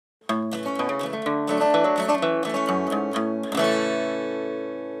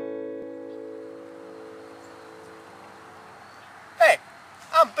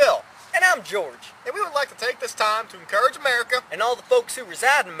George. And we would like to take this time to encourage America And all the folks who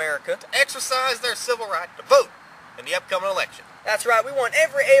reside in America to exercise their civil right to vote in the upcoming election. That's right, we want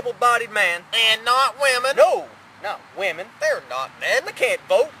every able-bodied man. And not women. No, not women. They're not men. They can't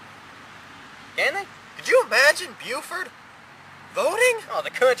vote. Can they? Could you imagine Buford voting? Oh, the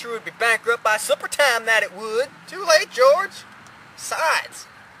country would be bankrupt by supper time, that it would. Too late, George. Besides,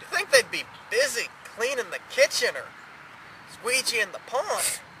 do you think they'd be busy cleaning the kitchen or squeegeeing the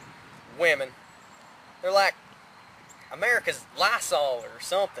pond? Women. They're like America's Lysol or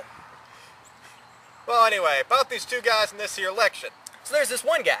something. Well, anyway, about these two guys in this here election. So there's this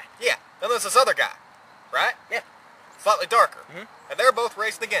one guy. Yeah, then there's this other guy, right? Yeah. Slightly darker. Mhm. And they're both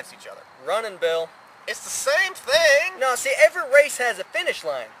racing against each other. Running, Bill. It's the same thing. No, see, every race has a finish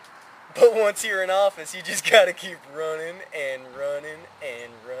line. But once you're in office, you just gotta keep running and running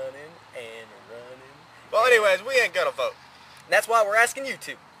and running and running. Well, anyways, we ain't gonna vote. And that's why we're asking you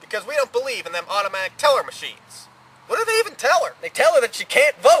to. Because we don't believe in them automatic teller machines. What do they even tell her? They tell her that she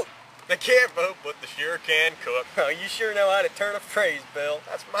can't vote. They can't vote, but they sure can cook. Oh, you sure know how to turn a phrase, Bill.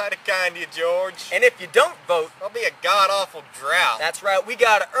 That's mighty kind of you, George. And if you don't vote, There'll be a god-awful drought. that's right, we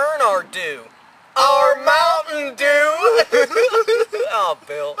gotta earn our due. Our Mountain Dew! Oh,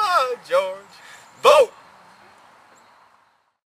 Bill. Oh, George. Vote!